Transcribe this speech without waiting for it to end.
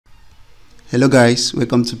Hello guys,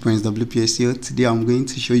 welcome to Prince WPSEO. Today I'm going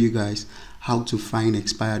to show you guys how to find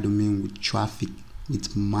expired domain with traffic,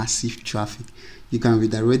 with massive traffic. You can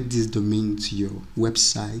redirect this domain to your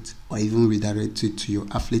website, or even redirect it to your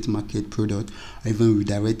affiliate market product, or even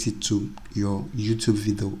redirect it to your YouTube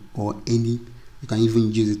video, or any. You can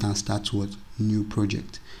even use it and start what new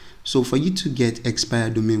project. So for you to get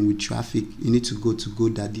expired domain with traffic, you need to go to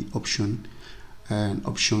GoDaddy option and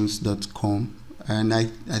options.com. And I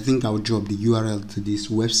think I'll drop the URL to this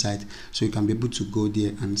website so you can be able to go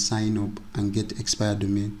there and sign up and get expired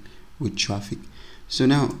domain with traffic. So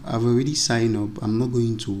now I've already signed up. I'm not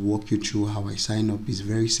going to walk you through how I sign up. It's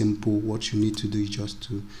very simple. What you need to do is just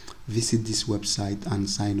to visit this website and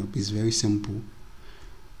sign up. It's very simple.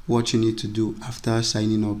 What you need to do after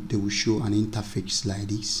signing up, they will show an interface like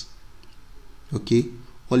this. Okay,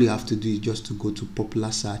 all you have to do is just to go to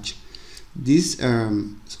popular search. These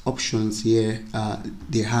options here,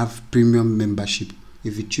 they have premium membership.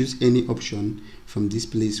 If you choose any option from this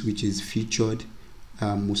place, which is featured,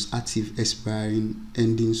 most active, expiring,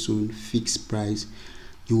 ending soon, fixed price,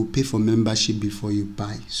 you will pay for membership before you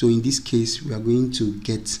buy. So in this case, we are going to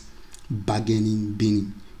get bargaining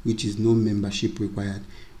binning, which is no membership required.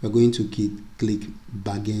 We are going to click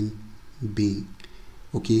bargain bin,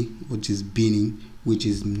 okay, which is binning, which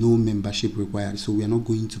is no membership required. So we are not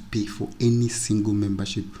going to pay for any single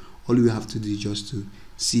membership. All we have to do is just to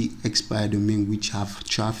see expired domain which have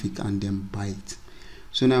traffic and then buy it.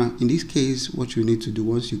 So now in this case, what you need to do,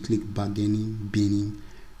 once you click bargaining binning,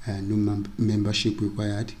 no membership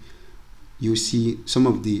required, you see some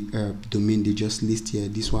of the domain they just list here.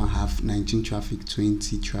 This one have 19 traffic,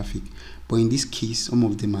 20 traffic, but in this case some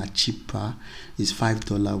of them are cheaper. It's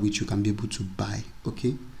 $5, which you can be able to buy.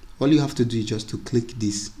 Okay, all you have to do is just to click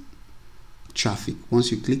this traffic.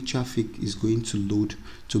 Once you click traffic, it's going to load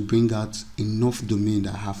to bring out enough domain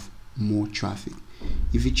that have more traffic.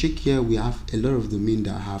 If you check here, we have a lot of domain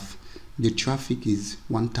that have the traffic is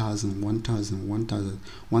 1000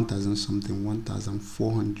 something,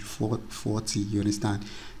 1440. You understand?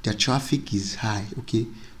 The traffic is high, okay,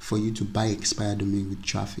 for you to buy expired domain with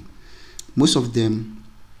traffic. Most of them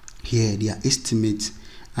here, their estimate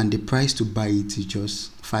and the price to buy it is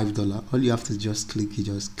just $5. All you have to just click is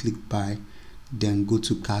just click buy, then go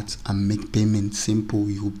to cart and make payment. Simple.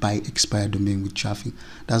 You will buy expired domain with traffic.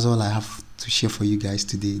 That's all I have to share for you guys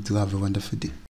today. Do have a wonderful day.